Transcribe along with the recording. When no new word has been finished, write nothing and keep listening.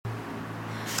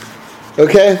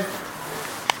Okay,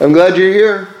 I'm glad you're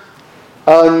here.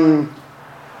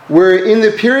 We're in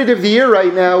the period of the year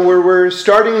right now where we're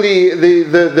starting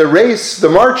the race, the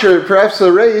march, or perhaps the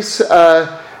race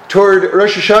toward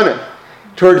Rosh Hashanah,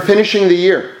 toward finishing the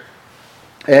year.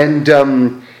 And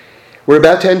we're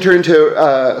about to enter into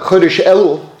Chodesh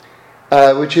Elul,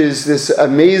 which is this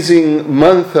amazing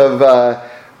month of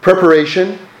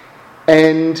preparation.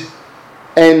 And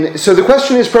so the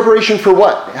question is, preparation for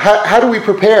what? How do we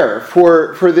prepare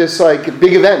for this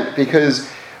big event? Because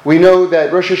we know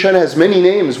that Rosh Hashanah has many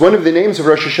names. One of the names of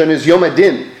Rosh Hashanah is Yom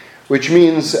Adin, which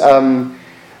means,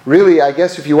 really, I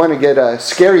guess if you want to get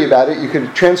scary about it, you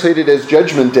could translate it as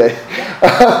Judgment Day.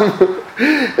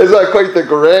 It's not quite the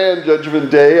grand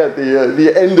Judgment Day at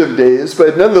the end of days,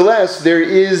 but nonetheless, there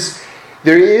is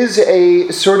a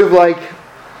sort of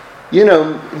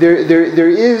there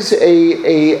is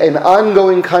an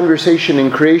ongoing conversation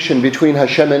in creation between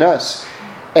Hashem and us,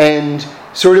 and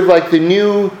sort of like the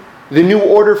new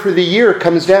order for the year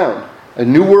comes down. A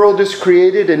new world is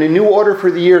created, and a new order for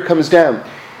the year comes down.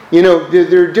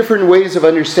 There are different ways of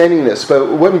understanding this, but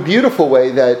one beautiful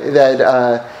way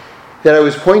that I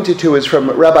was pointed to is from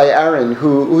Rabbi Aaron,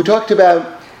 who talked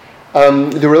about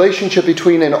the relationship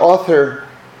between an author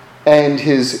and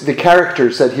the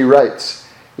characters that he writes.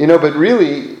 But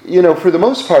really, for the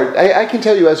most part, I can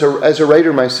tell you as a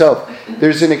writer myself,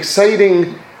 there's an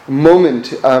exciting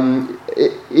moment in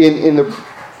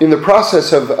the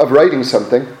process of writing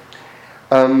something,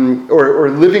 or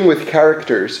living with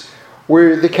characters,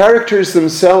 where the characters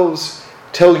themselves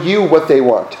tell you what they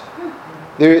want.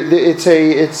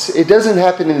 It doesn't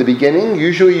happen in the beginning.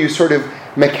 Usually, you sort of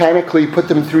mechanically put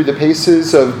them through the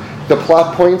paces of the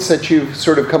plot points that you've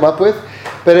sort of come up with.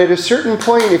 But at a certain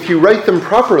point, if you write them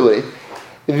properly,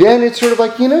 then it's sort of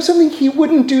like, something, he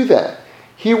wouldn't do that.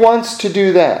 He wants to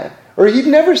do that. Or he'd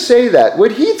never say that.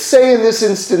 What he'd say in this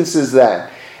instance is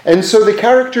that. And so the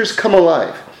characters come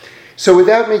alive. So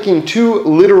without making too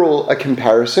literal a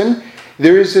comparison,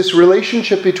 there is this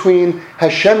relationship between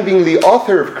Hashem being the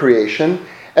author of creation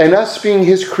and us being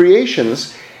his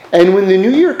creations. And when the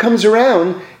new year comes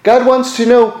around, God wants to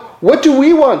know, what do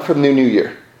we want from the new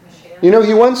year? He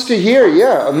wants to hear,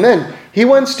 amen. He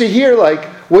wants to hear,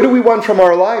 what do we want from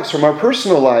our lives, from our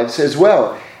personal lives as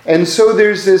well? And so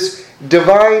there's this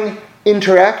divine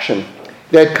interaction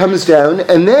that comes down.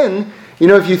 And then,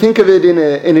 if you think of it in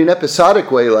an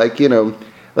episodic way, like a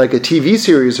TV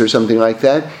series or something like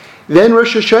that, then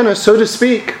Rosh Hashanah, so to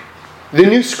speak, the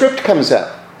new script comes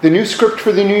out. The new script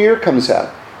for the new year comes out,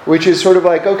 which is sort of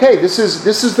like, okay, this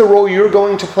is the role you're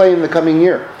going to play in the coming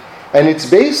year. And it's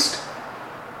based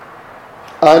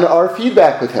on our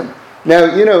feedback with him. Now,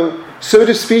 so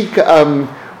to speak,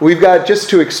 we've got, just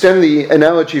to extend the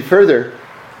analogy further,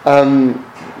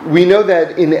 we know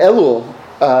that in Elul,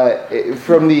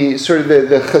 from the sort of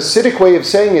the Hasidic way of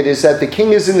saying it, is that the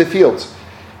king is in the fields.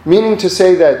 Meaning to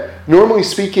say that, normally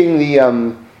speaking, the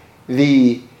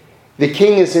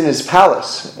king is in his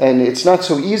palace, and it's not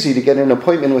so easy to get an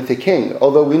appointment with the king,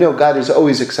 although we know God is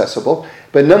always accessible.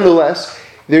 But nonetheless,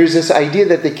 there's this idea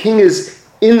that the king is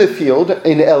in the field,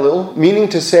 in Elul, meaning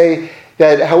to say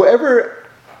that however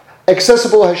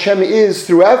accessible Hashem is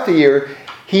throughout the year,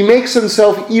 he makes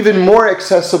himself even more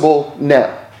accessible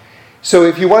now. So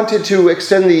if you wanted to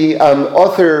extend the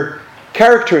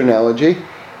author-character analogy,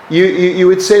 you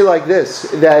would say like this,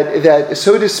 that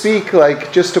so to speak,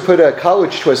 just to put a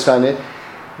college twist on it,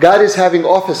 God is having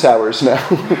office hours now,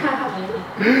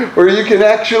 where you can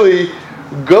actually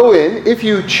go in, if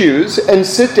you choose, and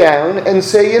sit down and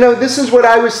say, this is what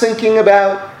I was thinking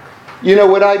about,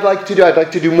 what I'd like to do. I'd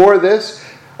like to do more of this.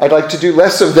 I'd like to do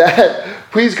less of that.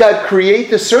 Please, God, create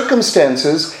the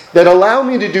circumstances that allow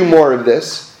me to do more of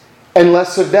this and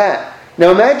less of that.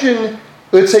 Now imagine,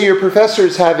 let's say your professor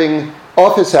is having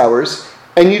office hours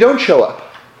and you don't show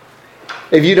up.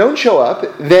 If you don't show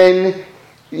up, then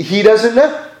he doesn't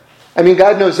know.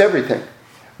 God knows everything.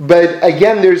 But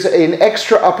again, there's an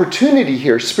extra opportunity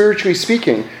here, spiritually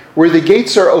speaking, where the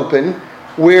gates are open,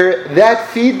 where that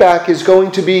feedback is going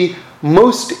to be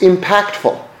most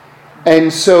impactful.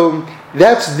 And so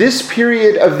that's this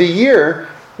period of the year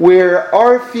where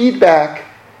our feedback,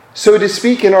 so to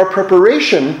speak, in our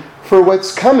preparation for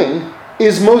what's coming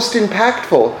is most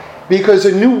impactful, because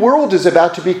a new world is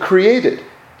about to be created.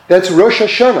 That's Rosh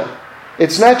Hashanah.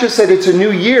 It's not just that it's a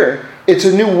new year, it's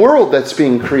a new world that's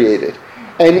being created.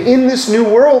 And in this new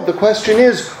world, the question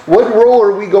is, what role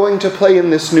are we going to play in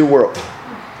this new world?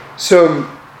 So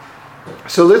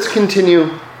let's continue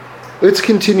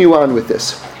on with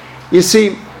this. You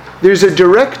see, there's a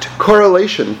direct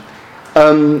correlation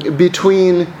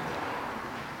between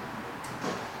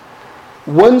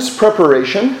one's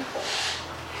preparation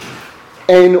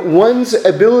and one's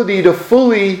ability to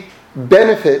fully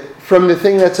benefit from the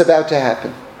thing that's about to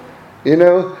happen.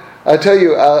 I'll tell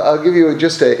you, I'll give you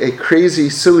just a crazy,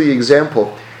 silly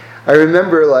example. I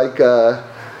remember,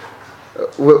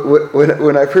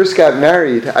 when I first got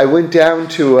married, I went down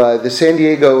to the San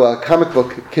Diego comic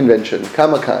book convention,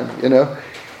 Comic-Con,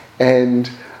 and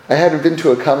I hadn't been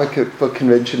to a comic book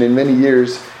convention in many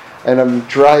years, and I'm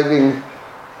driving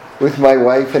with my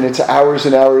wife, and it's hours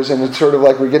and hours, and it's sort of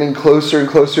like we're getting closer and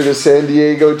closer to San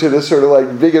Diego, to this sort of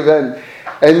like big event.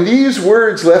 And these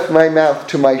words left my mouth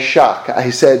to my shock.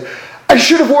 I said, I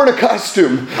should have worn a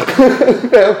costume.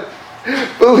 Now,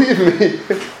 believe me,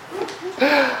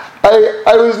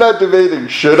 I was not debating,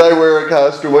 should I wear a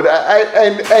costume? And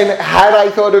had I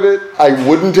thought of it, I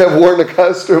wouldn't have worn a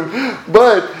costume.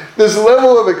 But this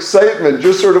level of excitement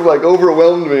just sort of like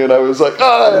overwhelmed me, and I was like,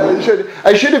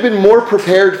 I should have been more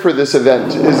prepared for this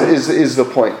event, is the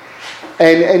point.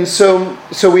 And so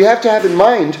we have to have in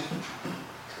mind,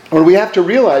 or we have to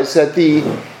realize that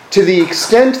to the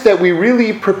extent that we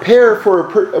really prepare for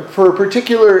a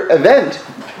particular event,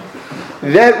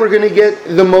 that we're going to get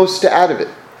the most out of it.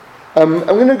 I'm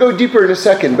going to go deeper in a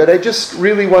second, but I just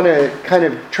really want to kind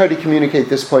of try to communicate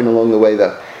this point along the way,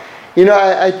 though.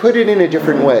 I put it in a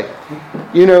different way.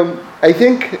 I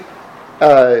think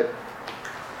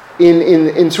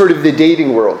in sort of the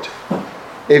dating world,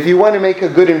 if you want to make a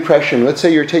good impression, let's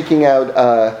say you're taking out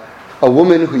a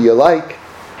woman who you like,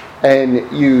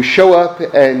 and you show up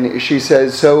and she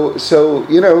says,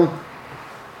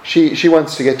 she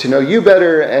wants to get to know you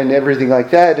better and everything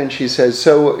like that, and she says,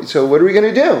 so what are we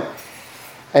going to do?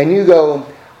 And you go,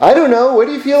 I don't know, what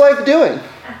do you feel like doing?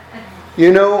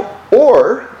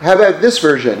 Or, how about this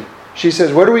version? She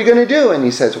says, what are we going to do? And he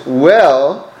says,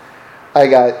 well, I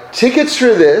got tickets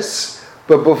for this,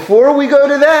 but before we go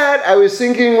to that, I was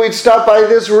thinking we'd stop by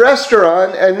this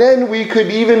restaurant, and then we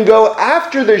could even go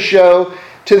after the show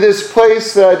to this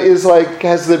place that is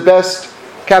has the best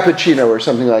cappuccino or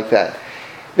something like that.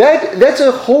 That's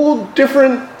a whole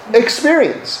different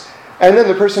experience. And then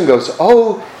the person goes,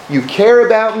 oh, you care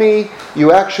about me,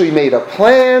 you actually made a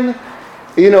plan,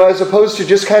 as opposed to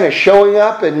just kind of showing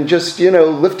up and just,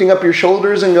 lifting up your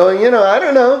shoulders and going, I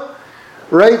don't know,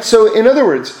 right? So in other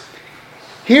words,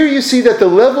 here you see that the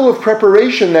level of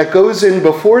preparation that goes in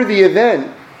before the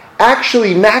event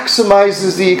actually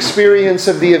maximizes the experience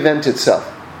of the event itself.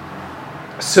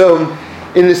 So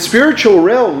in the spiritual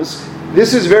realms,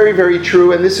 this is very, very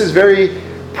true, and this is very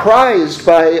prized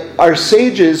by our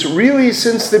sages really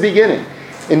since the beginning.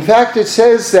 In fact, it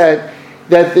says that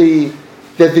the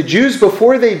Jews,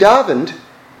 before they davened,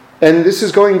 and this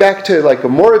is going back to like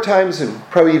Amora times and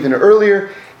probably even earlier,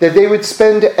 that they would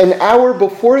spend an hour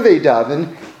before they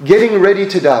daven getting ready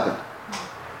to daven.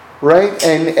 Right?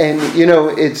 And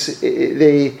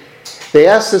they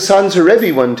asked the Sanzer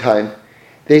Rebbe one time,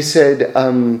 they said,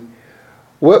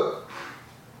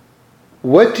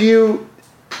 what do you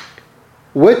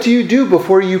do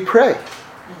before you pray?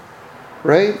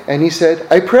 Right? And he said,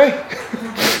 I pray.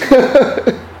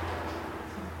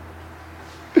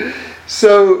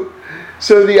 So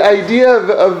the idea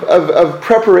of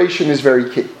preparation is very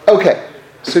key. Okay,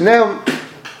 so now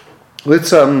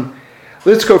let's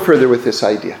go further with this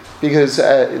idea, because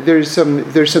there's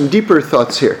some deeper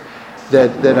thoughts here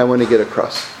that I want to get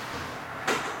across.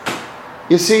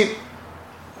 You see,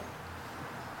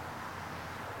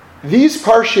 these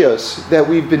parshios that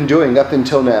we've been doing up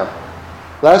until now,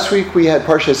 last week we had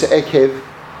Parshas Ekev,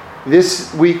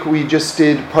 this week we just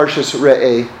did Parshas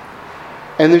Re'eh,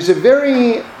 and there's a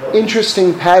very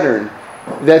interesting pattern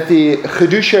that the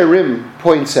Chidush Rim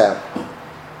points out.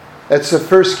 That's the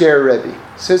first Ger Rebbe.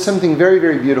 It says something very,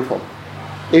 very beautiful.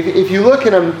 If you look,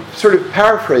 and I'm sort of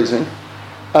paraphrasing,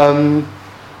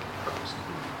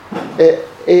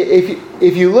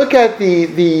 if you look at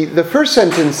the first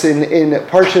sentence in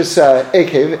Parshas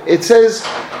Ekev, it says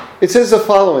the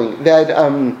following, that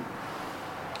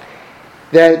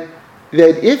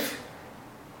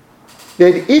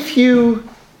if you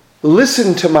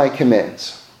listen to my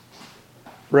commands,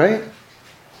 right?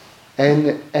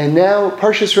 And now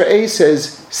Parshas Re'eh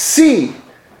says, see,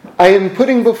 I am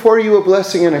putting before you a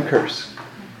blessing and a curse.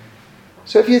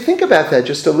 So if you think about that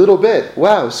just a little bit,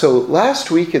 wow, so last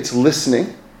week it's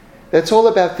listening. That's all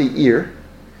about the ear.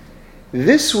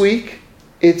 This week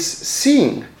it's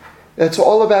seeing. That's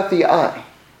all about the eye.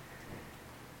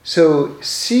 So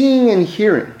seeing and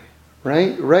hearing,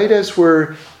 right? Right as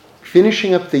we're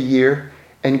finishing up the year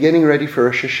and getting ready for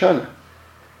Rosh Hashanah.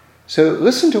 So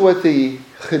listen to what the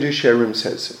Chidush Rim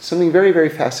says. It's something very, very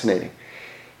fascinating.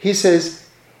 He says,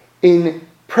 in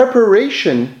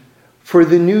preparation for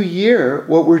the new year,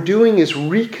 what we're doing is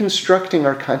reconstructing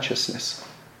our consciousness.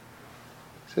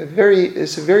 It's a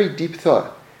very deep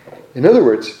thought. In other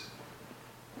words,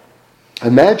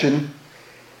 imagine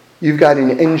you've got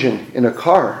an engine in a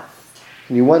car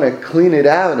and you want to clean it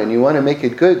out and you want to make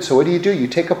it good. So what do? You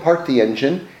take apart the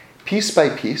engine piece by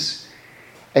piece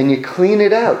and you clean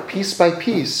it out piece by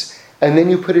piece and then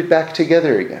you put it back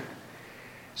together again.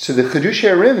 So the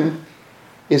Chidushei HaRim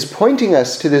is pointing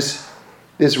us to this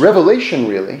revelation,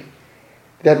 really,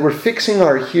 that we're fixing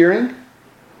our hearing,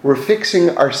 we're fixing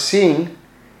our seeing.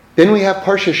 Then we have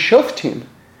Parsha Shoftim,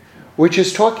 which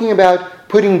is talking about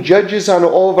putting judges on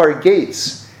all of our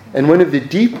gates. And one of the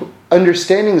deep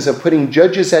understandings of putting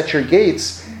judges at your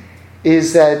gates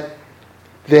is that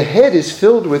the head is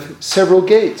filled with several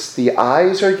gates. The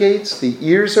eyes are gates, the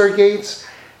ears are gates,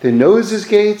 the nose is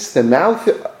gates, the mouth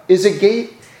is a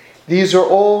gate. These are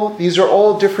all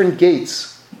different gates.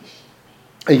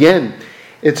 Again,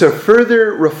 it's a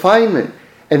further refinement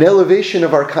and elevation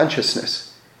of our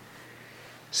consciousness.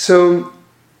 So,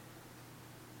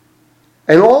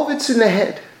 and all of it's in the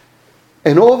head.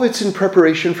 And all of it's in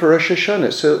preparation for Rosh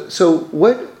Hashanah. So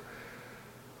what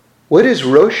does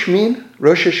Rosh mean?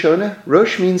 Rosh Hashanah?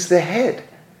 Rosh means the head.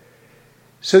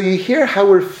 So you hear how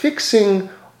we're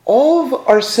fixing all of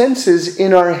our senses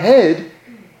in our head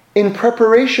in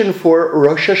preparation for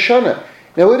Rosh Hashanah.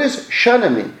 Now what does Shana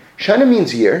mean? Shana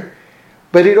means year,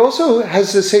 but it also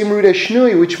has the same root as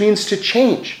Shnui, which means to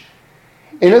change.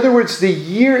 In other words, the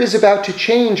year is about to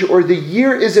change, or the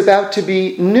year is about to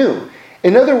be new.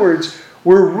 In other words,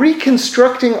 we're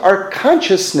reconstructing our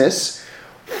consciousness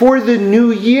for the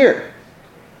new year,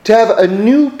 to have a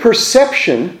new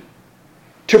perception,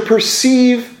 to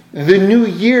perceive the new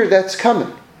year that's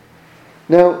coming.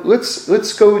 Now,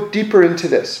 let's go deeper into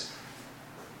this.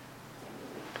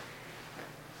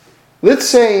 Let's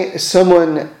say let's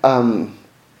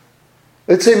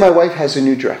say my wife has a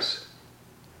new dress.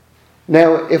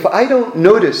 Now, if I don't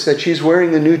notice that she's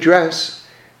wearing a new dress,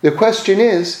 the question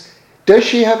is, does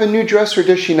she have a new dress or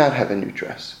does she not have a new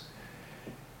dress?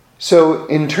 So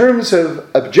in terms of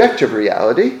objective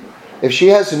reality, if she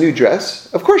has a new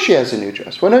dress, of course she has a new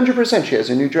dress. 100% she has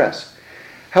a new dress.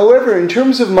 However, in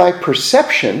terms of my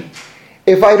perception,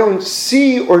 if I don't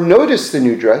see or notice the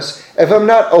new dress, if I'm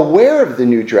not aware of the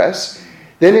new dress,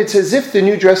 then it's as if the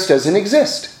new dress doesn't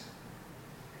exist.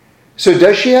 So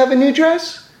does she have a new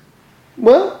dress?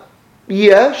 Well,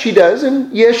 yeah, she does,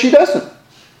 and yeah, she doesn't.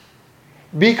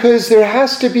 Because there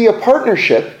has to be a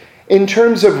partnership in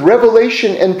terms of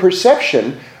revelation and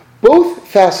perception. Both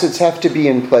facets have to be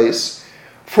in place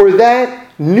for that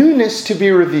newness to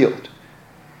be revealed.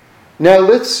 Now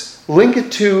let's link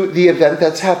it to the event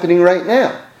that's happening right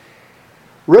now.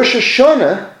 Rosh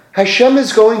Hashanah, Hashem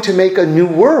is going to make a new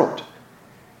world.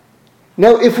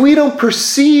 Now, if we don't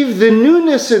perceive the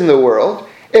newness in the world,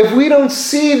 if we don't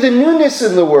see the newness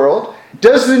in the world,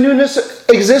 does the newness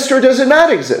exist or does it not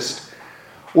exist?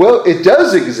 Well, it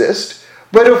does exist,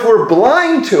 but if we're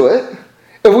blind to it,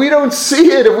 if we don't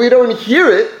see it, if we don't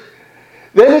hear it,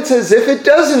 then it's as if it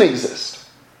doesn't exist.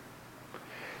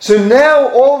 So now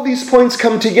all these points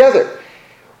come together,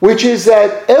 which is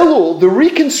that Elul, the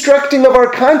reconstructing of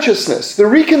our consciousness, the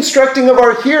reconstructing of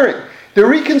our hearing, the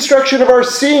reconstruction of our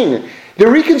seeing, the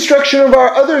reconstruction of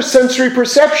our other sensory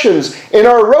perceptions in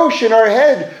our Rosh, in our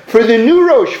head, for the new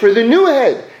Rosh, for the new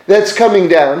head that's coming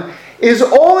down, is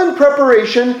all in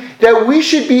preparation that we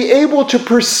should be able to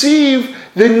perceive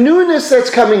the newness that's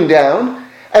coming down,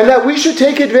 and that we should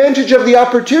take advantage of the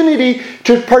opportunity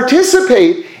to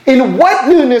participate in what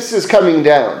newness is coming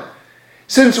down,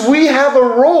 since we have a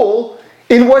role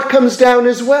in what comes down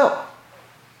as well.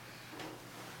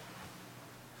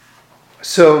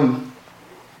 So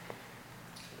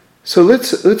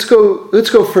let's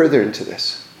go further into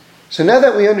this. So now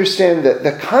that we understand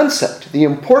the concept, the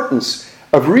importance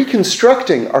of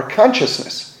reconstructing our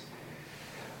consciousness,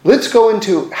 let's go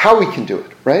into how we can do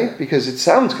it, right? Because it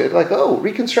sounds good, like, oh,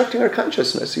 reconstructing our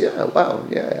consciousness. Yeah, wow,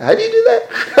 yeah. How do you do that?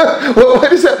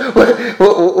 What is that?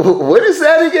 What is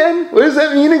that again? What does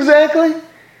that mean exactly?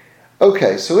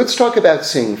 Okay, so let's talk about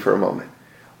seeing for a moment.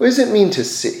 What does it mean to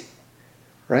see,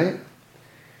 right?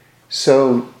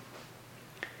 So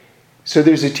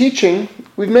there's a teaching,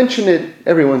 we've mentioned it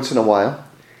every once in a while,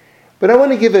 but I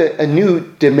want to give a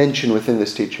new dimension within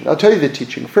this teaching. I'll tell you the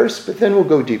teaching first, but then we'll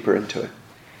go deeper into it.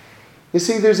 You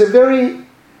see, there's a very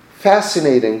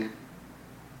fascinating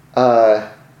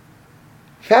observation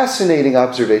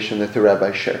that the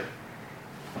rabbis share,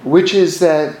 which is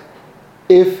that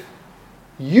if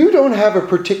you don't have a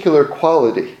particular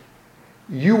quality,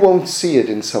 you won't see it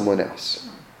in someone else.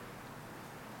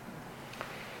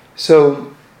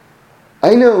 So,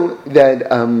 I know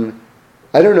that,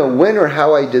 I don't know when or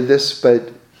how I did this,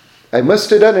 but I must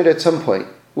have done it at some point,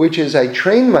 which is I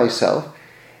trained myself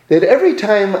that every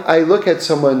time I look at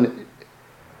someone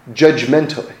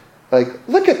judgmentally, like,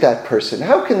 look at that person,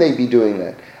 how can they be doing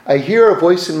that? I hear a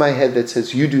voice in my head that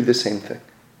says, you do the same thing.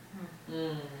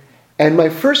 And my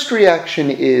first reaction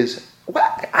is,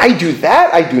 what? I do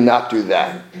that? I do not do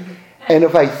that. And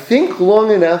if I think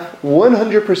long enough,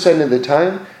 100% of the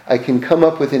time, I can come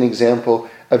up with an example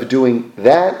of doing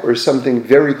that or something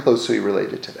very closely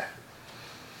related to that.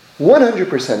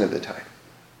 100% of the time.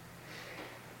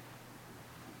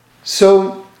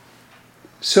 So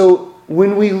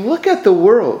when we look at the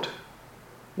world,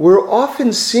 we're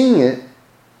often seeing it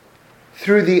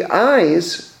through the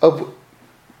eyes of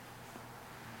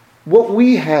what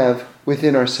we have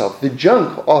within ourselves, the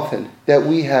junk often that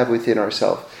we have within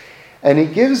ourselves. And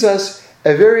it gives us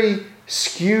a very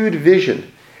skewed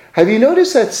vision. Have you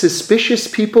noticed that suspicious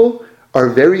people are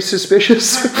very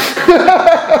suspicious?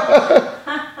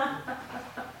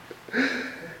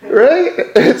 Right?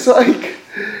 It's like,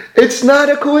 it's not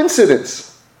a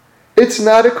coincidence. It's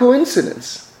not a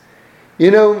coincidence.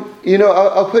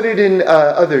 I'll put it in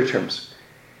other terms.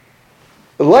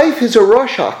 Life is a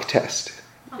Rorschach test.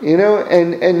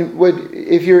 And what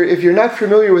if you're not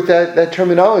familiar with that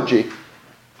terminology,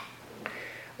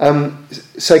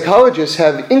 psychologists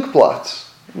have ink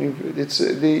blots.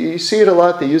 You see it a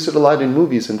lot. They use it a lot in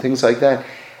movies and things like that.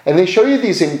 And they show you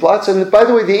these ink blots. And by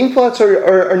the way, the ink blots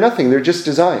are nothing. They're just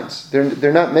designs.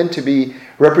 They're not meant to be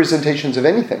representations of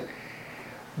anything.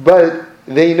 But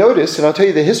they notice, and I'll tell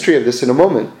you the history of this in a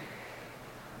moment,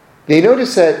 they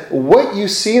notice that what you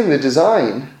see in the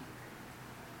design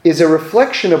is a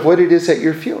reflection of what it is that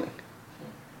you're feeling.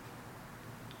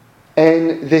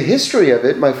 And the history of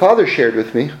it, my father shared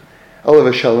with me,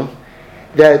 Olav Shalom,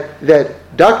 that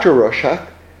Dr. Rorschach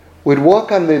would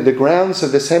walk on the grounds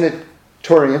of the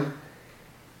sanatorium,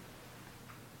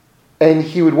 and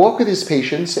he would walk with his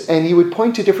patients, and he would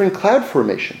point to different cloud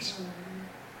formations.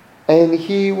 And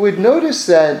he would notice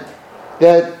that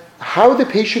how the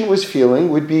patient was feeling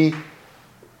would be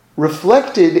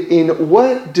reflected in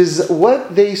what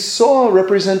they saw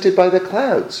represented by the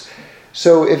clouds.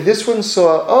 So if this one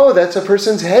saw, oh, that's a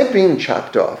person's head being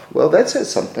chopped off, well, that says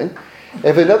something.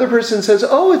 If another person says,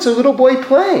 oh, it's a little boy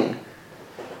playing,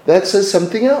 that says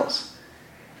something else.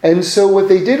 And so what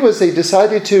they did was they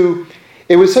decided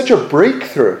it was such a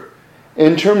breakthrough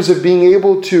in terms of being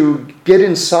able to get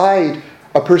inside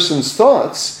a person's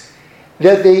thoughts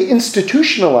that they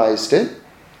institutionalized it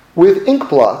with ink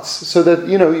blots so that,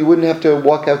 you wouldn't have to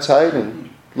walk outside and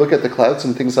look at the clouds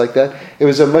and things like that. It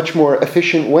was a much more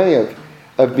efficient way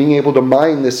of being able to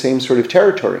mine the same sort of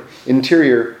territory,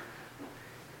 interior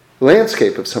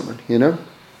landscape of someone,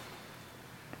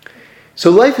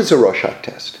 So life is a Rorschach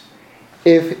test.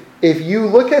 If you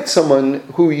look at someone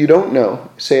who you don't know,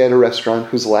 say at a restaurant,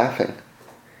 who's laughing,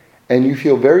 and you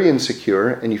feel very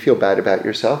insecure and you feel bad about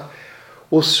yourself,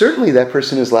 well, certainly that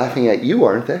person is laughing at you,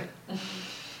 aren't they?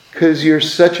 Because you're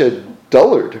such a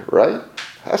dullard, right?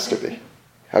 Has to be.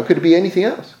 How could it be anything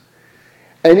else?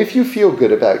 And if you feel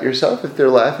good about yourself, if they're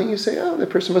laughing, you say, oh, that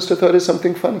person must have thought of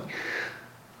something funny.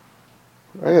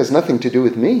 Right? It has nothing to do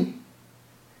with me.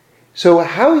 So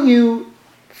how you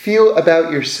feel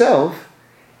about yourself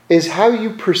is how you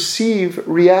perceive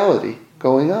reality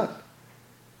going on.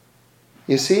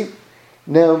 You see?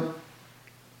 Now,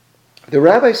 the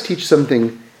rabbis teach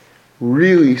something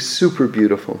really super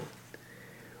beautiful,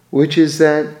 which is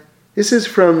that this is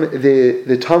from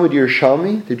the Talmud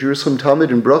Yerushalmi, the Jerusalem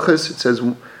Talmud in Brachos. It says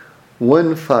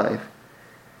 1:5.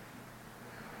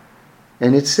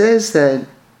 And it says that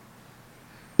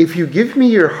if you give me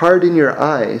your heart and your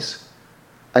eyes,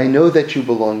 I know that you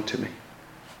belong to me.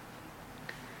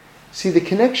 See, the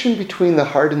connection between the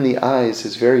heart and the eyes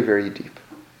is very, very deep.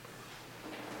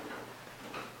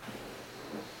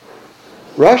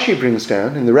 Rashi brings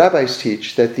down, and the rabbis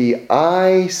teach, that the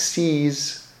eye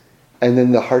sees and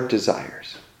then the heart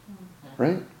desires.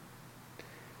 Right?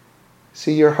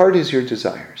 See, your heart is your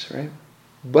desires, right?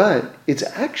 But it's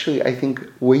actually, I think,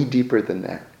 way deeper than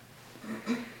that.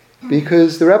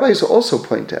 Because the rabbis also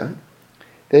point out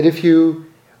that if you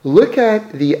look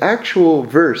at the actual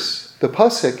verse, the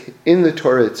pasuk in the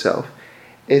Torah itself,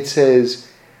 it says,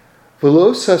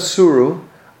 "V'lo sasuru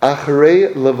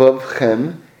acharei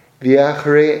levavchem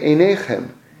v'acharei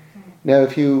einechem." Now,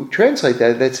 if you translate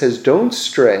that, that says, don't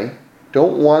stray,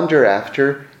 don't wander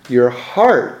after your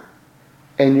heart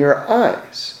and your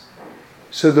eyes.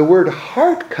 So the word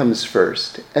heart comes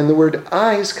first, and the word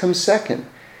eyes comes second.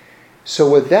 So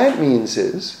what that means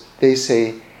is, they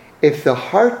say, if the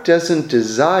heart doesn't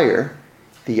desire,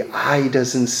 the eye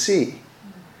doesn't see.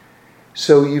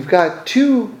 So you've got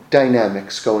two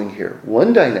dynamics going here.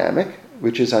 One dynamic,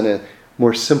 which is on a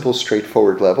more simple,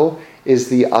 straightforward level, is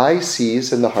the eye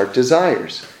sees and the heart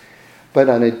desires. But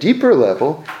on a deeper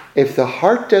level, if the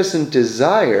heart doesn't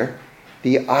desire,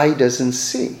 the eye doesn't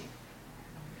see.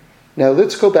 Now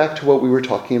let's go back to what we were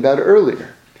talking about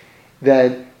earlier.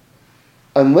 That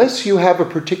unless you have a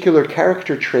particular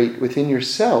character trait within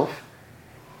yourself,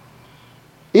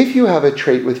 if you have a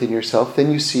trait within yourself, then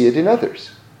you see it in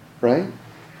others, right?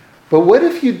 But what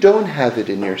if you don't have it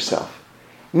in yourself?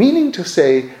 Meaning to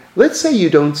say, let's say you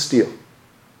don't steal.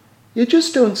 You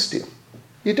just don't steal.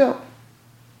 You don't.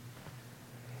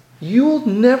 You'll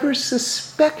never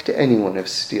suspect anyone of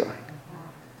stealing.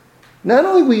 Not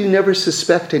only will you never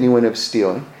suspect anyone of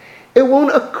stealing, it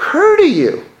won't occur to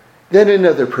you that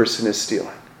another person is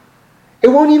stealing. It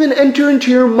won't even enter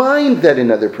into your mind that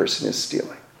another person is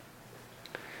stealing.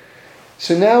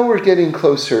 So now we're getting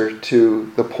closer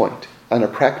to the point on a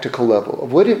practical level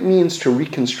of what it means to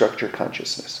reconstruct your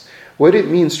consciousness, what it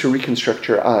means to reconstruct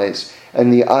your eyes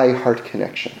and the eye-heart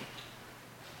connection.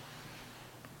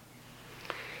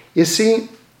 You see,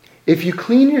 if you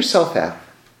clean yourself out,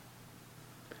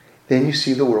 then you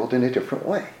see the world in a different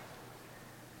way.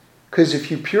 Because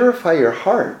if you purify your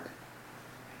heart,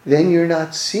 then you're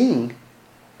not seeing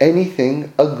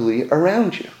anything ugly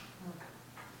around you.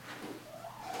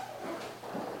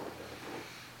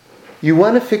 You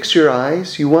want to fix your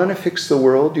eyes, you want to fix the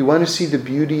world, you want to see the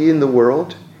beauty in the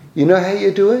world. You know how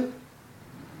you do it?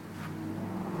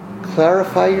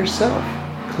 Clarify yourself.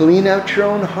 Clean out your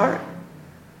own heart.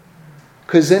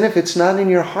 Because then if it's not in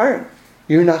your heart,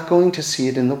 you're not going to see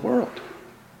it in the world.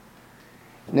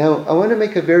 Now, I want to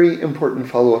make a very important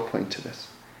follow-up point to this.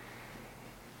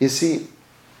 You see,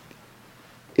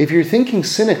 if you're thinking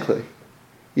cynically,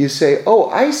 you say, oh,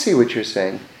 I see what you're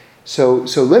saying. So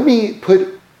let me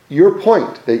put your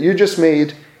point that you just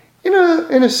made in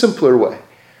a simpler way.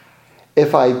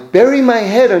 If I bury my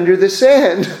head under the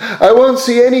sand, I won't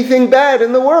see anything bad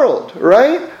in the world,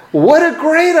 right? What a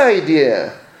great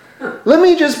idea. Let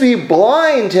me just be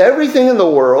blind to everything in the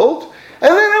world,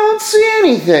 and then I won't see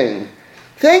anything.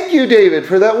 Thank you, David,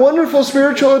 for that wonderful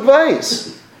spiritual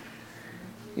advice.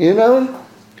 You know?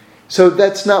 So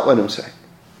that's not what I'm saying.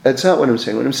 That's not what I'm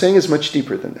saying. What I'm saying is much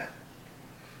deeper than that.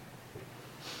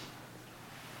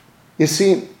 You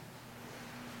see,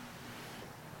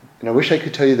 and I wish I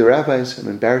could tell you the rabbis. I'm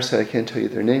embarrassed that I can't tell you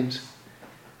their names.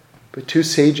 But two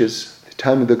sages, at the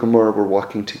time of the Gemara, were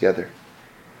walking together.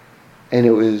 And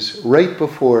it was right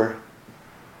before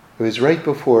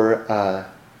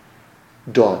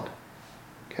dawn.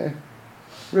 Okay?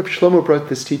 Reb Shlomo brought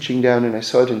this teaching down, and I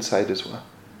saw it inside as well.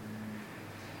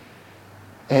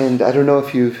 And I don't know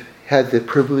if you've had the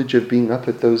privilege of being up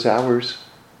at those hours,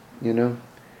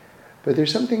 but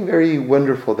there's something very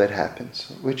wonderful that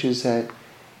happens, which is that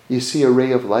you see a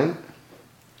ray of light,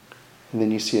 and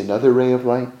then you see another ray of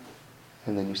light,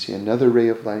 and then you see another ray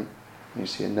of light, and you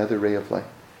see another ray of light.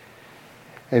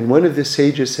 And one of the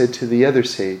sages said to the other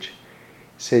sage,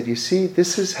 said, you see,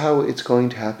 this is how it's going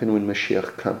to happen when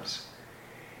Mashiach comes.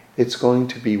 It's going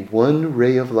to be one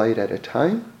ray of light at a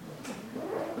time,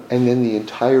 and then the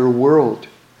entire world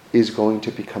is going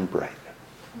to become bright.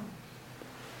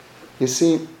 You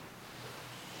see,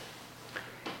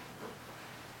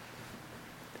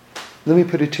 let me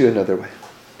put it to you another way.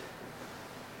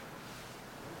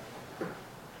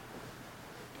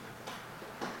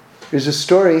 There's a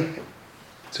story,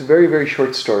 it's a very, very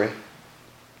short story,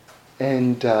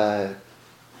 and I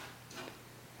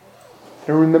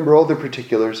don't remember all the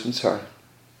particulars, I'm sorry.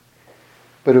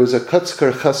 But it was a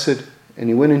Kotzker Chassid, and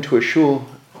he went into a shul,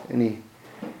 and he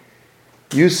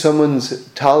used someone's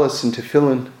talis and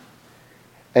tefillin,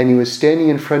 and he was standing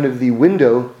in front of the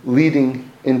window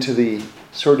leading into the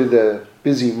sort of the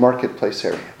busy marketplace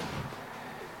area.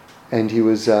 And he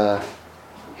was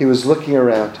looking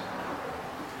around.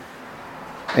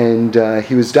 And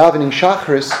he was davening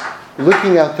Shacharis,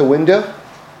 looking out the window,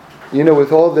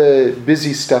 with all the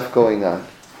busy stuff going on.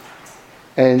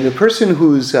 And the person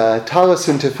whose talis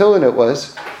and tefillin it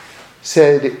was,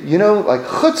 said, like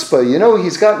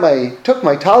chutzpah, took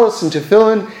my talis and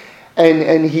tefillin,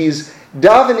 and he's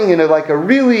davening in a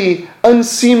really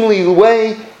unseemly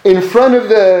way in front of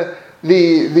the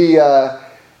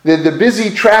busy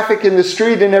traffic in the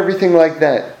street and everything like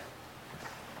that.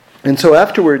 And so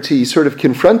afterwards he sort of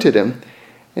confronted him,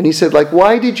 and he said,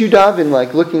 why did you daven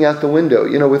looking out the window,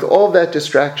 with all that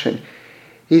distraction?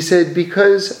 He said,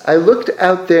 because I looked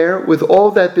out there with all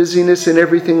that busyness and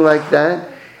everything like that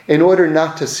in order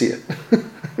not to see it.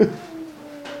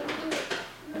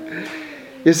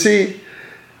 You see,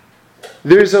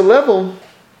 there's a level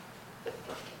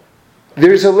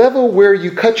where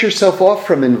you cut yourself off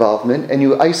from involvement and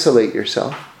you isolate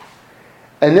yourself.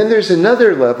 And then there's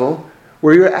another level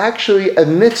where you're actually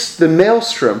amidst the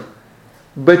maelstrom,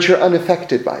 but you're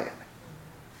unaffected by it.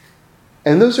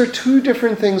 And those are two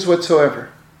different things whatsoever.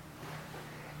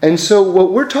 And so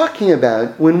what we're talking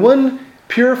about, when one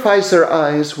purifies their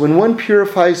eyes, when one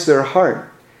purifies their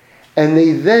heart, and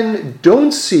they then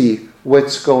don't see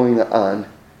what's going on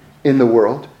in the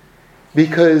world,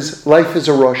 because life is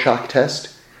a Rorschach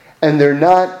test, and they're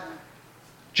not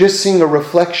just seeing a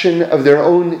reflection of their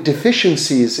own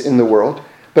deficiencies in the world,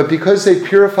 but because they've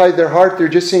purified their heart, they're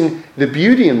just seeing the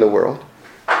beauty in the world.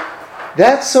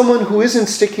 That's someone who isn't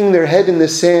sticking their head in the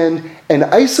sand and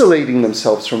isolating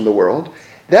themselves from the world.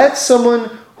 That's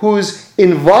someone who's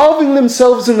involving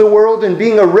themselves in the world and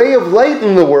being a ray of light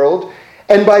in the world,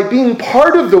 and by being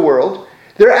part of the world,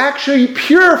 they're actually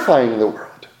purifying the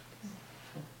world.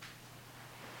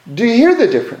 Do you hear the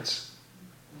difference?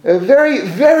 A very,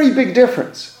 very big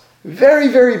difference. Very,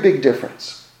 very big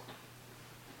difference.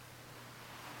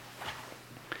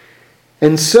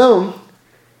 And so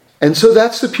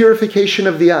that's the purification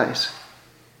of the eyes.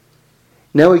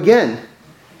 Now again,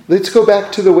 let's go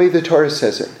back to the way the Torah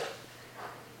says it.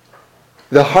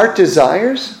 The heart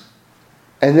desires,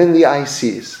 and then the eye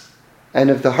sees. And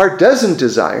if the heart doesn't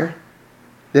desire,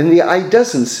 then the eye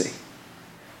doesn't see.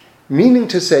 Meaning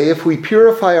to say, if we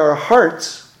purify our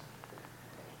hearts,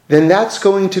 then that's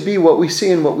going to be what we see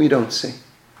and what we don't see.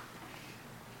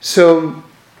 So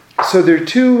there are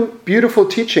two beautiful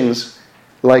teachings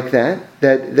like that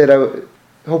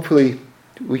hopefully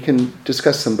we can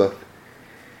discuss them both.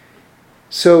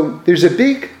 So there's a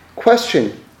big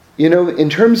question, in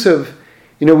terms of,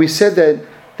 we said that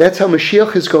that's how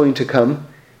Mashiach is going to come.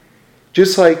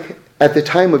 Just like at the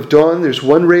time of dawn, there's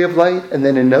one ray of light, and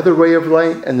then another ray of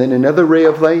light, and then another ray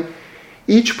of light.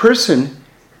 Each person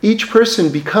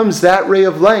becomes that ray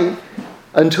of light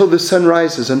until the sun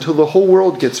rises, until the whole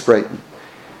world gets brightened.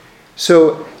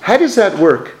 So how does that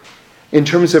work in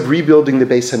terms of rebuilding the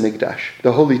Beis HaMikdash,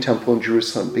 the Holy Temple in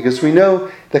Jerusalem? Because we know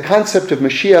the concept of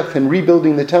Mashiach and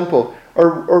rebuilding the temple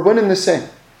are one and the same.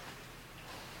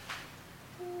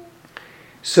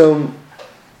 So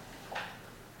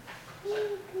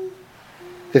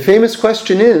the famous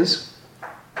question is,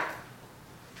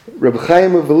 Reb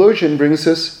Chaim of Volozhin brings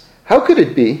us, how could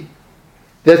it be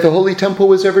that the Holy Temple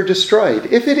was ever destroyed?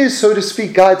 If it is, so to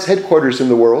speak, God's headquarters in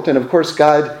the world, and of course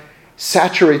God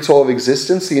saturates all of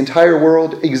existence, the entire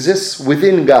world exists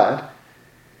within God,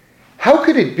 how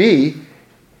could it be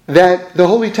that the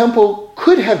Holy Temple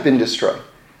could have been destroyed?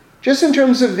 Just in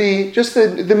terms of the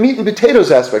meat and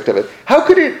potatoes aspect of it. How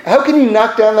can you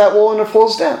knock down that wall and it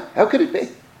falls down? How could it be?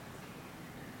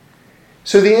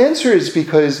 So the answer is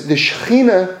because the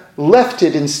Shekhinah left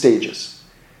it in stages.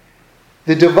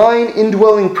 The divine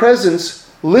indwelling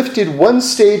presence lifted one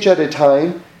stage at a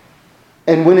time,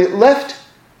 and when it left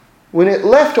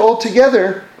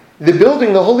altogether, the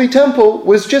building, the Holy Temple,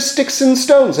 was just sticks and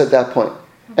stones at that point.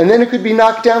 And then it could be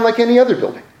knocked down like any other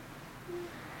building.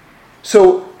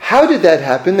 So how did that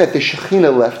happen, that the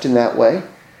Shekhinah left in that way?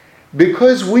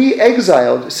 Because we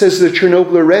exiled, says the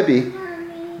Chernobyl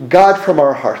Rebbe, God from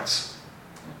our hearts.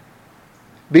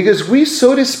 Because we,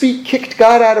 so to speak, kicked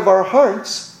God out of our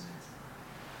hearts,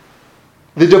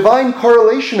 the divine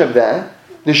correlation of that,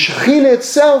 the Shekhinah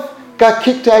itself, got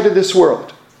kicked out of this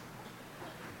world.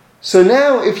 So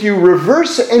now, if you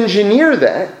reverse engineer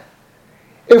that,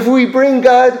 if we bring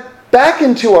God back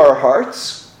into our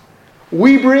hearts,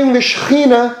 we bring the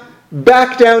Shekhinah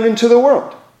back down into the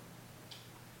world.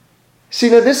 See,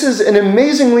 now this is an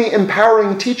amazingly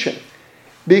empowering teaching,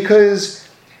 because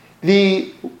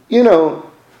the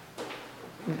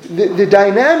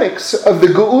dynamics of the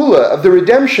Geula, of the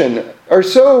redemption, are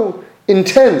so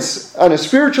intense on a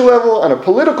spiritual level, on a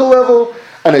political level,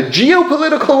 on a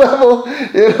geopolitical level,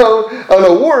 on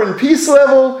a war and peace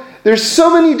level. There's so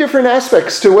many different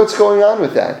aspects to what's going on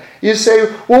with that. You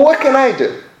say, well, what can I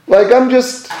do? Like, I'm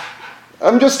just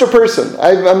a person.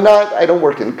 I don't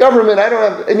work in government. I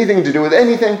don't have anything to do with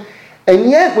anything. And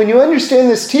yet, when you understand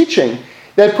this teaching,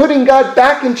 that putting God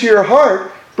back into your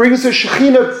heart brings the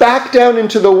Shekhinah back down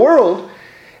into the world,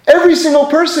 every single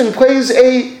person plays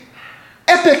an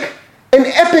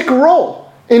epic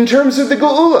role in terms of the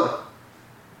Geula.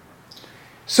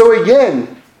 So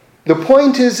again, the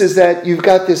point is that you've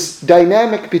got this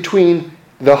dynamic between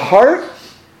the heart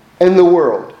and the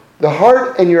world. The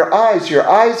heart and your eyes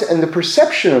and the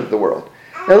perception of the world.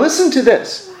 Now listen to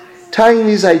this, tying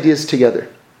these ideas together.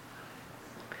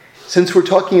 Since we're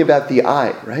talking about the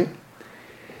eye, right?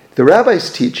 The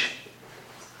rabbis teach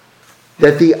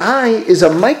that the eye is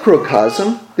a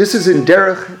microcosm. This is in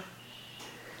Derech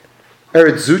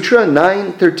Eretz Zutra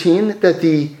 9:13, that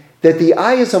the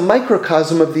eye is a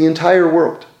microcosm of the entire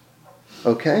world.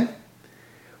 Okay?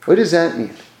 What does that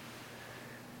mean?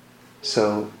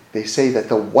 So they say that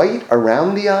the white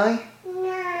around the eye,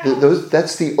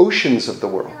 that's the oceans of the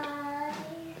world.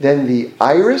 Then the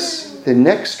iris, the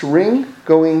next ring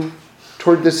going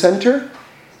toward the center,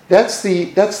 that's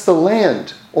the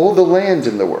land, all the land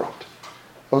in the world.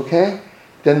 Okay?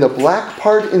 Then the black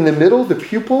part in the middle, the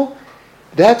pupil,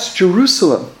 that's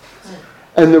Jerusalem.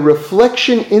 And the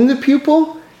reflection in the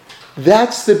pupil,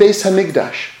 that's the Beis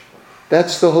Hamikdash.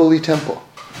 That's the Holy Temple.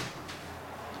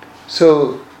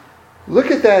 So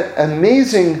look at that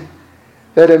amazing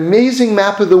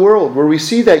map of the world where we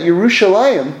see that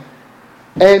Yerushalayim,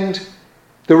 and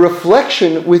the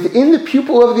reflection within the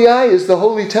pupil of the eye is the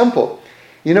Holy Temple.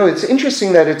 You know, it's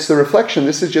interesting that it's the reflection,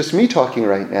 this is just me talking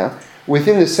right now,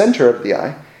 within the center of the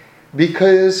eye,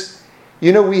 because,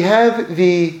 you know, we have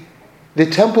the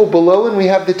temple below and we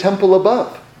have the temple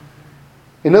above.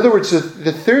 In other words,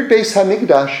 the third Beis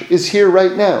Hamikdash is here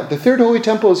right now. The third Holy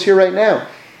Temple is here right now.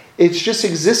 It's just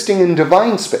existing in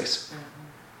divine space.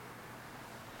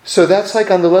 So that's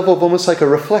like on the level of almost like a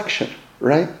reflection,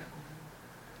 right?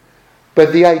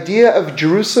 But the idea of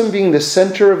Jerusalem being the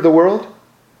center of the world,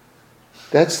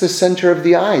 that's the center of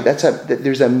the eye.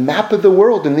 There's a map of the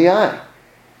world in the eye.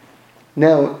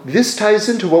 Now, this ties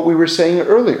into what we were saying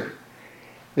earlier.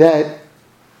 That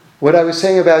what I was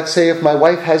saying about, say, if my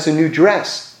wife has a new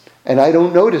dress and I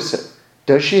don't notice it,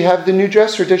 does she have the new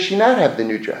dress or does she not have the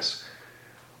new dress?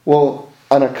 Well,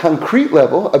 on a concrete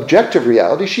level, objective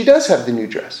reality, she does have the new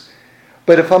dress.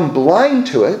 But if I'm blind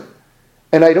to it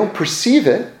and I don't perceive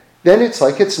it, then it's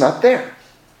like it's not there.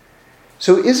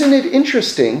 So isn't it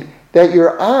interesting that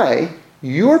your eye,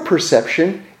 your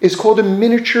perception, is called a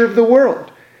miniature of the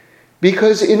world?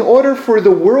 Because in order for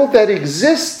the world that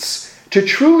exists to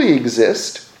truly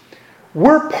exist,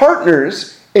 we're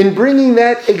partners in bringing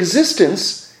that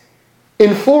existence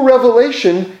in full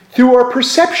revelation through our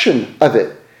perception of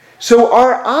it. So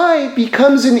our eye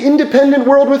becomes an independent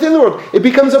world within the world. It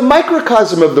becomes a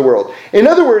microcosm of the world. In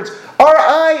other words, our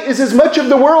eye is as much of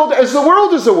the world as the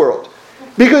world is the world.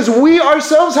 Because we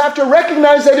ourselves have to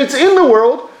recognize that it's in the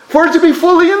world for it to be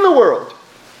fully in the world.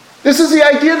 This is the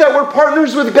idea that we're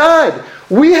partners with God.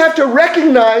 We have to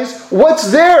recognize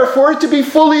what's there for it to be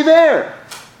fully there.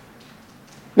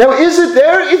 Now, is it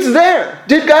there? It's there.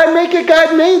 Did God make it?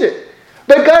 God made it.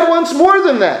 But God wants more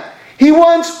than that. He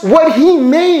wants what He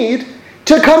made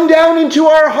to come down into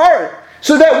our heart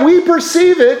so that we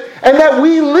perceive it and that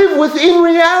we live within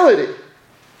reality.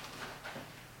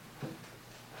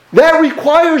 That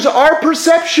requires our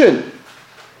perception.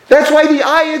 That's why the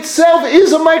eye itself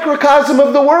is a microcosm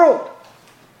of the world.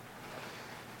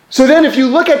 So then if you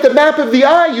look at the map of the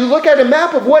eye, you look at a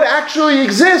map of what actually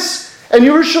exists. And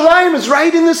Yerushalayim is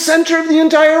right in the center of the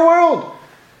entire world.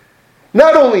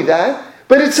 Not only that,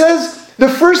 but it says the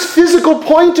first physical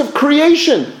point of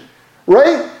creation.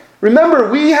 Right? Remember,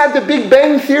 we had the Big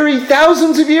Bang Theory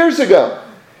thousands of years ago.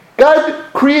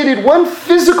 God created one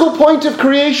physical point of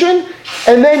creation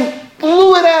and then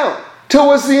blew it out till it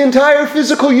was the entire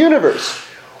physical universe.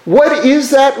 What is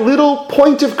that little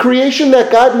point of creation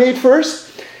that God made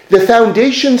first? The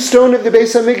foundation stone of the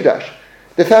Beis Hamikdash.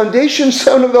 The foundation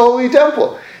stone of the Holy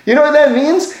Temple. You know what that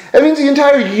means? That means the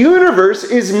entire universe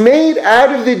is made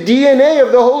out of the DNA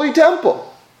of the Holy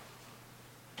Temple.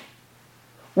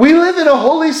 We live in a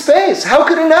holy space. How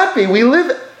could it not be? We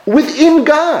live within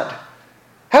God.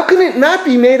 How can it not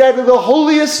be made out of the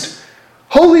holiest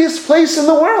place in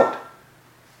the world?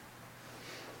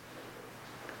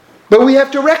 But we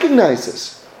have to recognize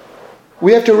this.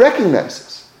 We have to recognize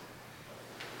this.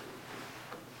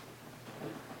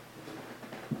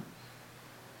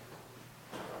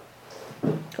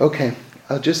 Okay,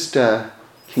 I'll just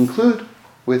conclude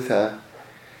with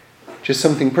just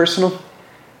something personal.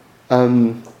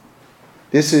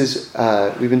 This is,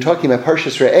 we've been talking about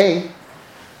Parshas Re'eh.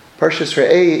 Parshas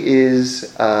Re'eh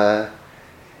is,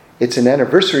 it's an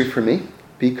anniversary for me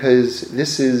because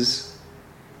this is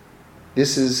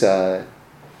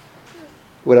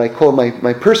what I call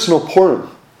my personal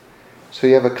Purim. So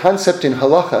you have a concept in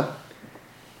halacha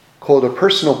called a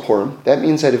personal Purim. That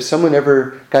means that if someone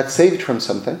ever got saved from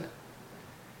something,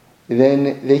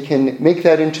 then they can make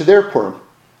that into their Purim,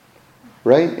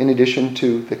 right? In addition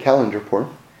to the calendar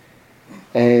Purim.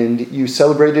 And you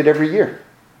celebrate it every year,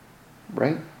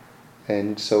 right?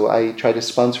 And so I try to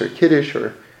sponsor a Kiddush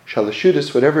or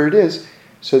Shalashudas, whatever it is,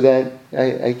 so that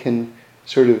I can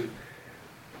sort of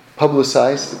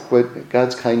publicize what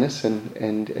God's kindness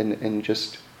and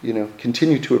just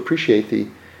continue to appreciate the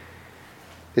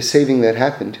saving that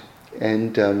happened.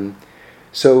 And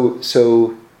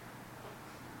so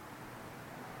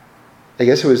I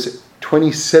guess it was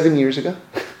 27 years ago,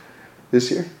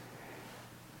 this year,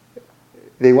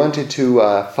 they wanted to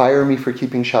fire me for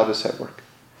keeping Shabbos at work.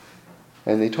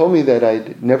 And they told me that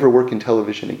I'd never work in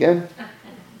television again,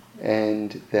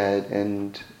 and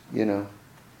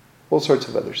all sorts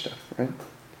of other stuff, right?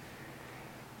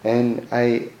 And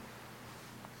I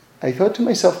thought to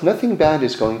myself, nothing bad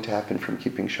is going to happen from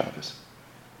keeping Shabbos.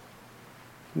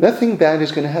 Nothing bad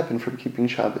is going to happen from keeping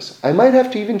Shabbos. I might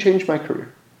have to even change my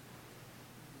career.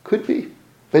 Could be.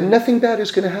 But nothing bad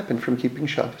is going to happen from keeping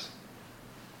Shabbos.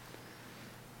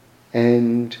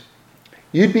 And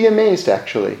you'd be amazed,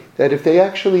 actually, that if they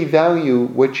actually value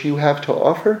what you have to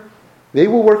offer, they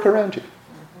will work around you.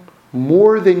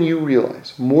 More than you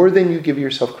realize. More than you give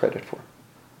yourself credit for.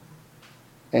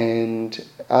 And,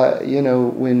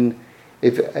 and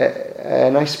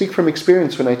I speak from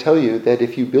experience when I tell you that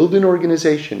if you build an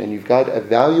organization and you've got a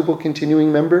valuable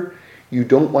continuing member, you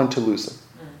don't want to lose them.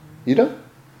 You don't.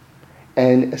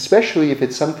 And especially if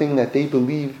it's something that they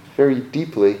believe very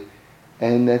deeply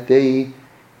and that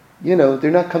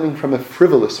they're not coming from a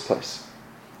frivolous place.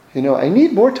 I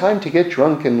need more time to get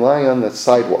drunk and lie on the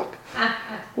sidewalk.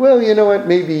 Well, you know what,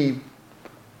 maybe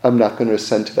I'm not going to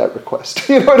assent to that request.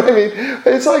 You know what I mean?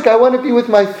 It's like I want to be with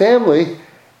my family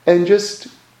and just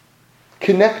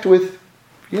connect with,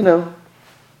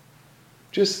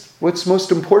 just what's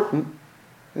most important.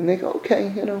 And they go,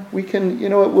 okay, we can,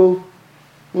 we'll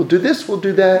do this, we'll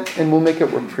do that, and we'll make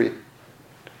it work for you.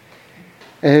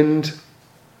 And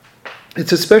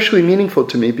it's especially meaningful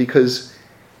to me because,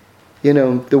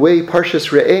 the way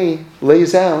Parshas Re'eh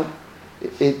lays out,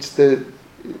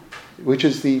 which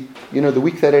is the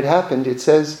week that it happened, it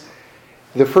says,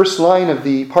 the first line of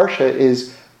the Parsha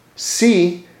is,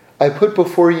 see, I put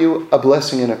before you a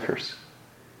blessing and a curse.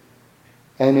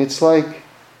 And it's like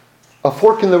a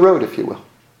fork in the road, if you will.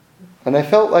 And I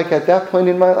felt like at that point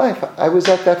in my life, I was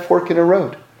at that fork in a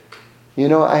road.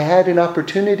 I had an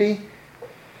opportunity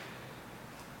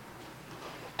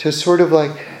to sort of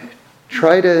like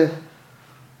try to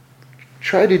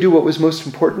do what was most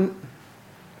important,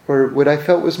 or what I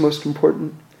felt was most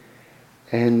important.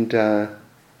 And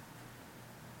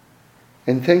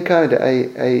thank God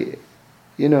I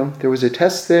there was a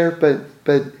test there, but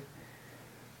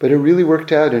it really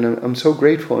worked out, and I'm so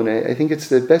grateful, and I think it's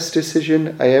the best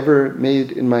decision I ever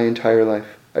made in my entire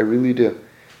life. I really do.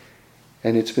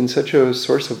 And it's been such a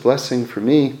source of blessing for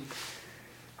me.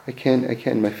 I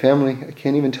can't, my family, I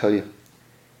can't even tell you.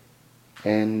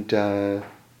 And,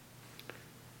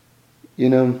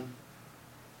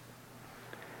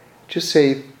 just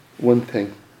say one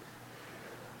thing,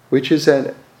 which is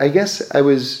that I guess I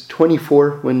was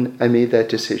 24 when I made that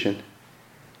decision.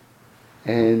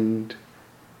 And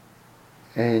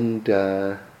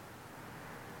I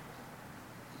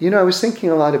was thinking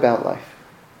a lot about life.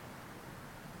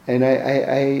 And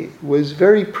I was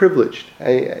very privileged.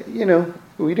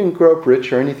 We didn't grow up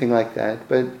rich or anything like that,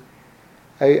 but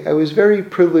I was very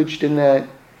privileged in that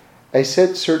I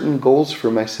set certain goals for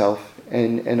myself,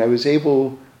 and I was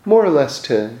able more or less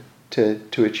to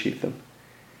achieve them.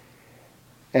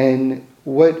 And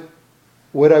what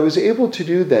I was able to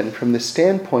do then, from the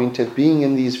standpoint of being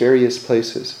in these various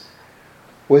places,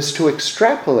 was to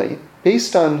extrapolate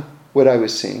based on what I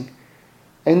was seeing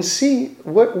and see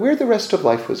where the rest of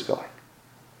life was going.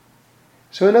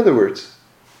 So in other words,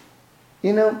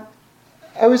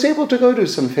 I was able to go to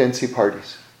some fancy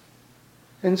parties.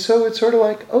 And so it's sort of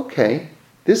like, okay,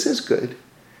 this is good,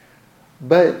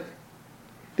 but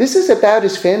this is about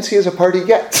as fancy as a party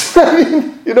gets. I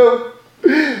mean,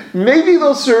 maybe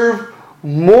they'll serve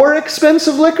more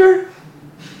expensive liquor,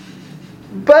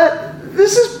 but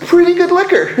this is pretty good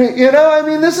liquor.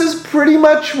 This is pretty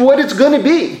much what it's going to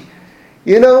be.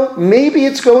 Maybe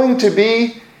it's going to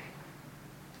be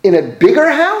in a bigger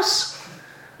house,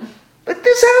 but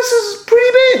this house is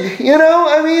pretty big.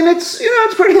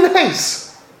 It's pretty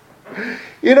nice.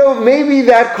 Maybe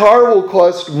that car will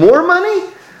cost more money,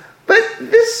 but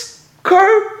this car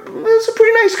is a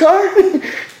pretty nice car.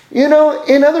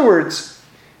 In other words,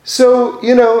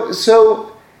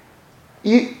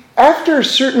 after a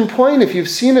certain point, if you've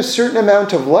seen a certain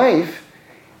amount of life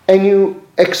and you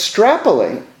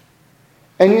extrapolate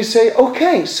and you say,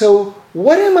 okay, so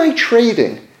what am I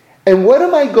trading? And what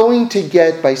am I going to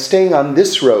get by staying on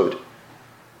this road?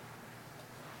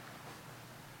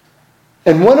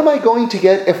 And what am I going to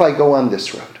get if I go on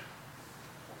this road?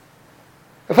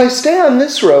 If I stay on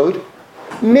this road,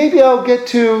 maybe I'll get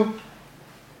to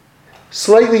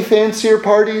slightly fancier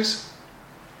parties,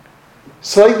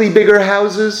 Slightly bigger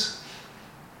houses,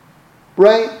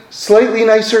 right? Slightly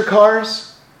nicer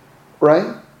cars,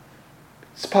 right?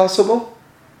 It's possible.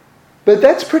 But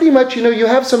that's pretty much, you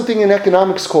have something in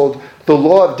economics called the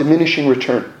law of diminishing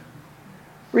return,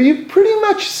 where you pretty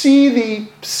much see the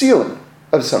ceiling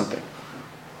of something.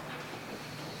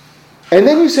 And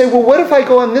then you say, well, what if I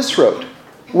go on this road?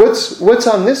 What's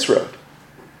on this road?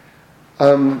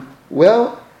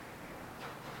 Well,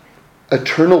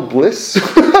 eternal bliss.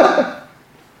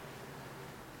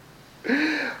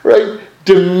 Right?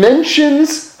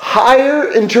 Dimensions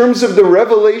higher in terms of the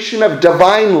revelation of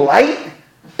divine light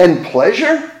and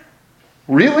pleasure?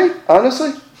 Really?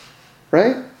 Honestly?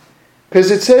 Right?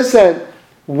 Because it says that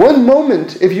one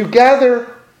moment, if you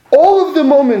gather all of the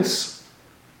moments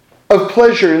of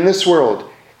pleasure in this world,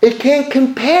 it can't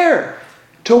compare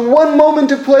to one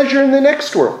moment of pleasure in the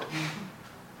next world.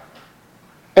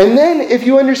 And then if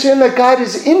you understand that God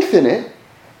is infinite,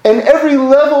 and every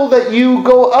level that you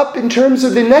go up in terms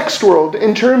of the next world,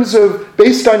 in terms of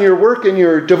based on your work and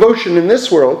your devotion in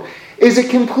this world, is a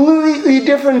completely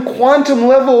different quantum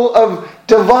level of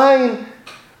divine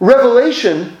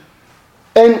revelation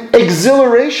and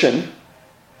exhilaration.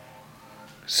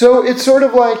 So it's sort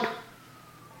of like,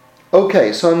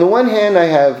 okay, so on the one hand I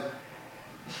have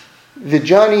the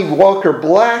Johnny Walker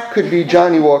Black could be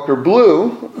Johnny Walker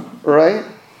Blue, right?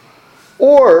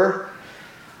 Or,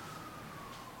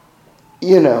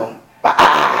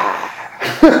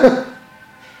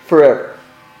 forever.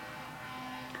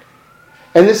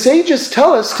 And the sages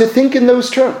tell us to think in those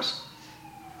terms.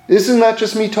 This is not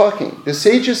just me talking. The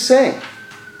sages say,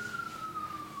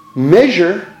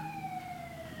 measure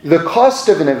the cost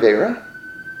of an Avera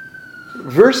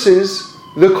versus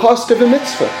the cost of a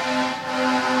mitzvah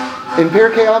in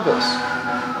Pirkei Avos.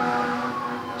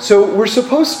 So we're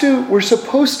supposed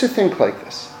to think like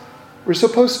this. We're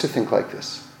supposed to think like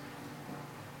this.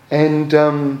 And,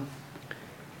 I'll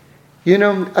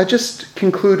just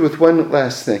conclude with one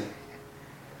last thing,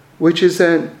 which is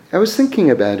that I was thinking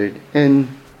about it, and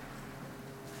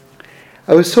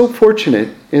I was so fortunate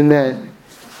in that,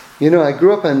 I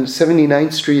grew up on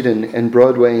 79th Street and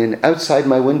Broadway, and outside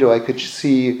my window I could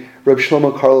see Reb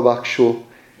Shlomo Karlovac Shul.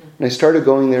 And I started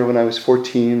going there when I was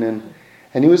 14, and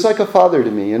he was like a father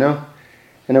to me, And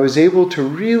I was able to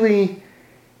really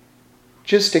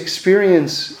just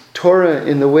experience Torah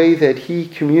in the way that he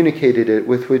communicated it,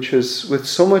 which was with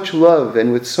so much love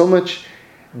and with so much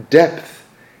depth.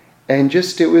 And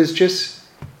there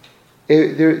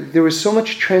was so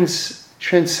much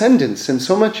transcendence and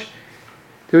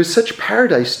there was such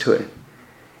paradise to it.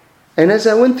 And as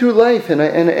I went through life and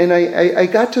I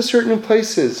got to certain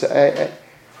places, I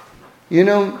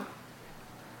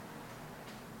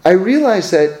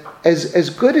realized that as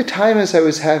good a time as I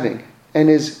was having, and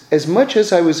as much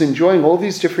as I was enjoying all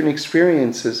these different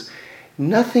experiences,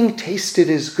 nothing tasted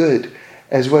as good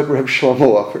as what Reb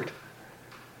Shlomo offered.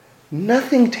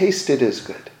 Nothing tasted as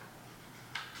good.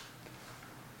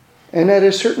 And at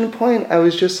a certain point, I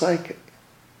was just like,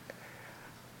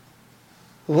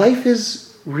 life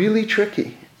is really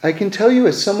tricky. I can tell you,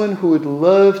 as someone who would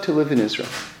love to live in Israel,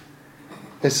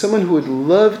 and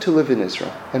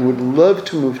would love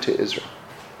to move to Israel,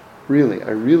 really,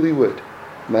 I really would.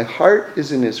 My heart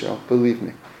is in Israel, believe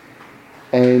me.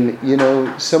 And,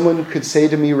 someone could say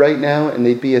to me right now, and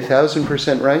they'd be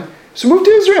 1,000% right, so move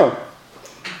to Israel.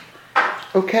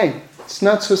 Okay, it's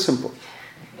not so simple.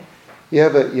 You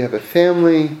have a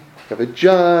family, you have a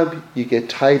job, you get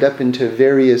tied up into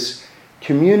various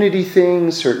community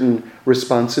things, certain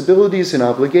responsibilities and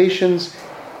obligations.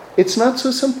 It's not so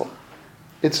simple.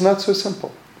 It's not so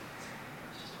simple.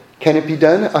 Can it be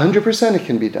done? 100% it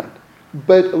can be done.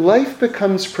 But life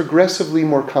becomes progressively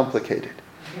more complicated.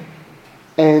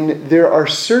 And there are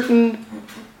certain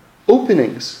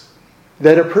openings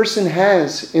that a person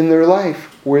has in their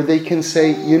life where they can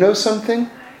say, something?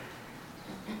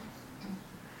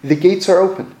 The gates are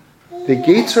open. The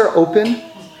gates are open,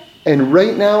 and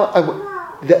right now,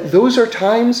 those are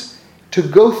times to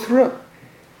go through.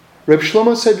 Reb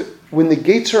Shlomo said, when the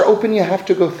gates are open, you have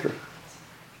to go through.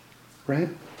 Right?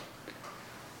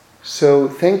 So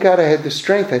thank God I had the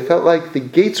strength. I felt like the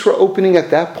gates were opening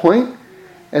at that point,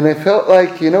 and I felt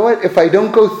like, if I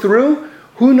don't go through,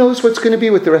 who knows what's going to be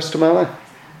with the rest of my life?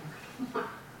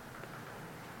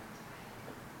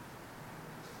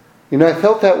 I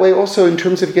felt that way also in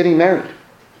terms of getting married.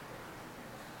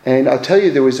 And I'll tell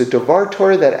you, there was a Devar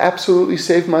Torah that absolutely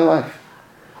saved my life,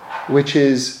 which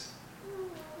is,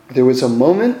 there was a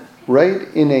moment, right,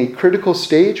 in a critical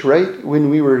stage, right, when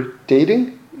we were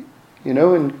dating,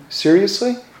 and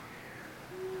seriously,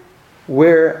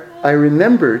 where I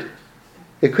remembered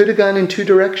it could have gone in two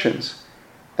directions.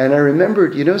 And I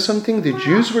remembered, you know something? The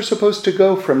Jews were supposed to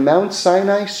go from Mount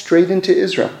Sinai straight into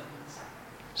Israel.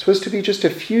 Supposed to be just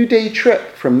a few day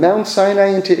trip from Mount Sinai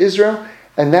into Israel,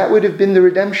 and that would have been the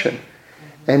redemption.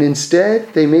 And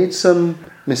instead, they made some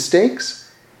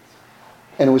mistakes,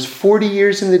 and it was 40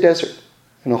 years in the desert,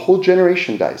 and a whole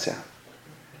generation dies out.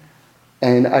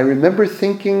 And I remember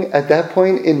thinking at that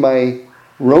point in my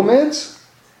romance,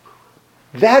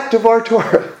 that Devar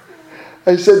Torah.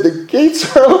 I said, the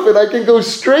gates are open, I can go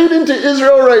straight into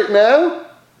Israel right now,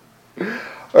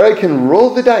 or I can roll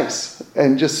the dice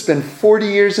and just spend 40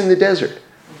 years in the desert.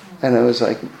 And I was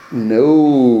like,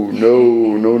 no.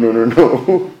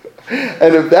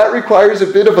 And if that requires a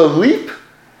bit of a leap,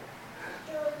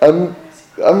 I'm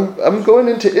going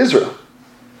into Israel.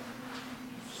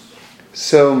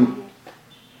 So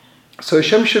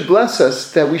Hashem should bless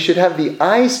us that we should have the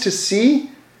eyes to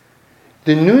see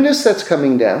the newness that's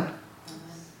coming down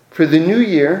for the new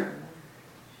year,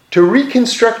 to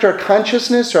reconstruct our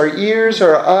consciousness, our ears,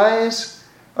 our eyes,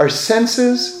 our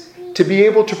senses, to be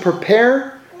able to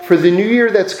prepare for the new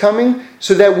year that's coming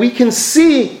so that we can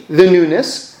see the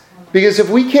newness. Because if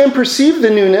we can't perceive the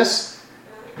newness,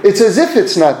 it's as if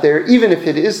it's not there, even if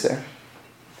it is there.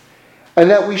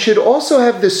 And that we should also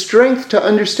have the strength to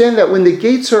understand that when the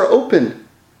gates are open,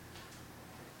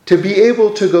 to be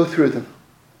able to go through them.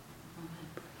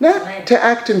 Not to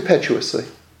act impetuously.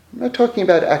 I'm not talking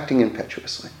about acting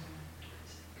impetuously.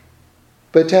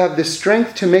 But to have the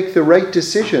strength to make the right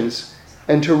decisions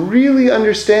and to really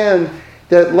understand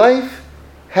that life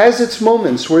has its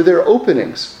moments where there are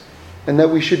openings and that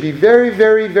we should be very,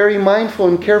 very, very mindful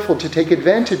and careful to take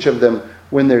advantage of them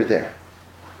when they're there.